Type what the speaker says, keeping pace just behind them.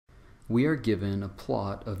we are given a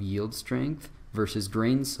plot of yield strength versus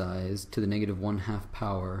grain size to the negative 1/2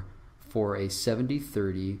 power for a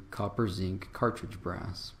 70-30 copper zinc cartridge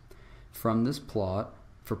brass. From this plot,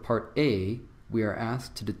 for part A, we are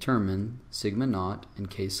asked to determine sigma naught and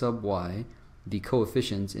k sub y, the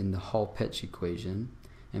coefficients in the Hall Petch equation,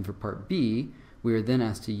 and for part B, we are then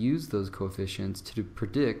asked to use those coefficients to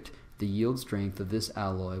predict the yield strength of this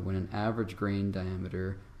alloy when an average grain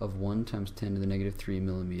diameter of 1 × 10⁻³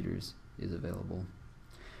 millimeters is available.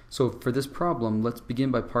 So for this problem, let's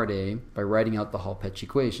begin by part A by writing out the Hall Petch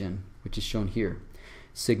equation, which is shown here.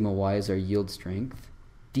 Sigma y is our yield strength,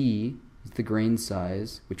 d is the grain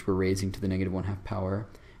size, which we're raising to the negative 1/2 power,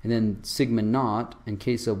 and then sigma naught and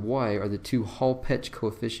k sub y are the two Hall Petch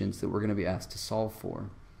coefficients that we're going to be asked to solve for.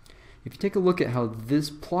 If you take a look at how this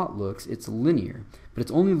plot looks, it's linear, but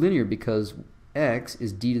it's only linear because x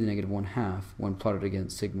is d to the negative 1/2 when plotted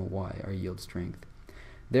against sigma y, our yield strength.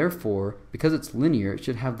 Therefore, because it's linear, it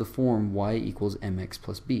should have the form y equals mx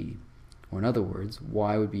plus b. Or in other words,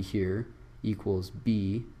 y would be here equals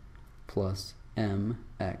b plus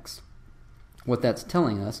mx. What that's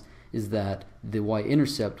telling us is that the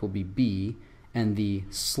y-intercept will be b, and the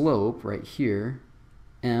slope right here,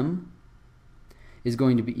 m, is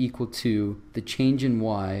going to be equal to the change in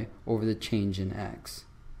y over the change in x.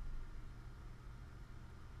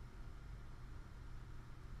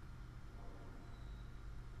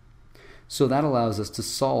 So that allows us to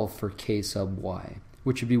solve for k sub y,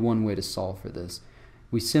 which would be one way to solve for this.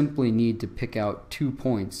 We simply need to pick out 2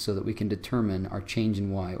 points so that we can determine our change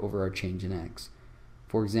in y over our change in x.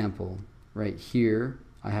 For example, right here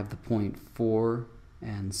I have the point 4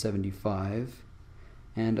 and 75,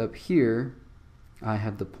 and up here I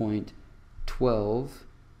have the point 12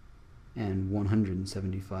 and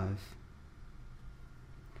 175.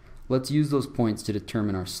 Let's use those points to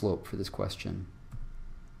determine our slope for this question.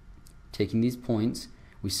 Taking these points,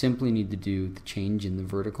 we simply need to do the change in the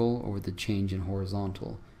vertical over the change in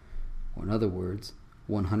horizontal. Or in other words,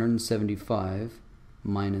 175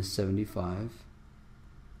 minus 75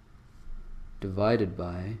 divided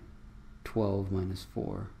by 12 minus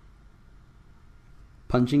 4.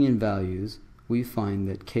 Punching in values, we find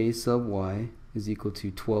that k sub y is equal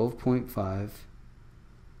to 12.5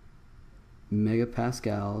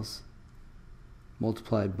 megapascals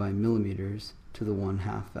multiplied by millimeters to the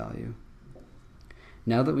 1/2 value.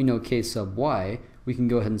 Now that we know k sub y, we can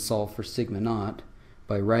go ahead and solve for sigma naught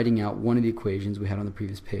by writing out one of the equations we had on the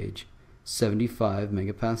previous page. 75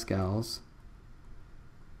 megapascals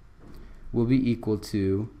will be equal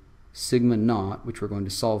to sigma naught, which we're going to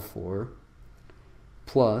solve for,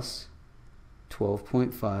 plus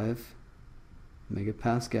 12.5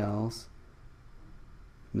 megapascals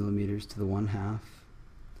millimeters to the 1/2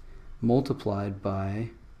 multiplied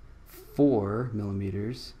by 4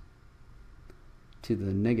 millimeters to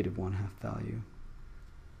the negative 1/2 value.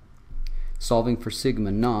 Solving for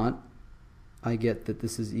sigma naught, I get that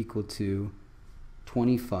this is equal to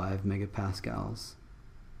 25 megapascals.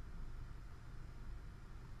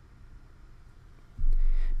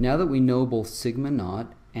 Now that we know both sigma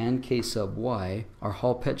naught and k sub y are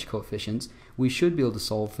Hall Petch coefficients, we should be able to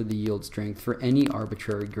solve for the yield strength for any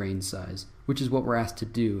arbitrary grain size, which is what we're asked to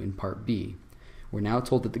do in part B. We're now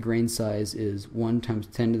told that the grain size is 1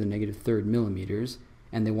 × 10⁻³ millimeters,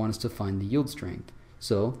 and they want us to find the yield strength.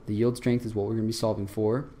 So the yield strength is what we're going to be solving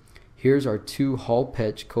for. Here's our two Hall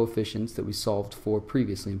Petch coefficients that we solved for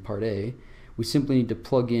previously in part A. We simply need to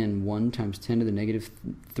plug in 1 ×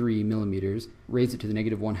 10⁻³ millimeters, raise it to the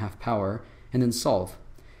negative 1/2 power, and then solve.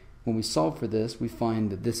 When we solve for this, we find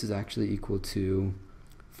that this is actually equal to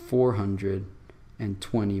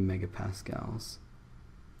 420 megapascals.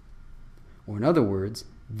 Or in other words,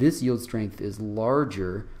 this yield strength is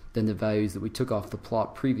larger than the values that we took off the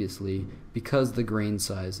plot previously because the grain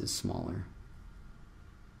size is smaller.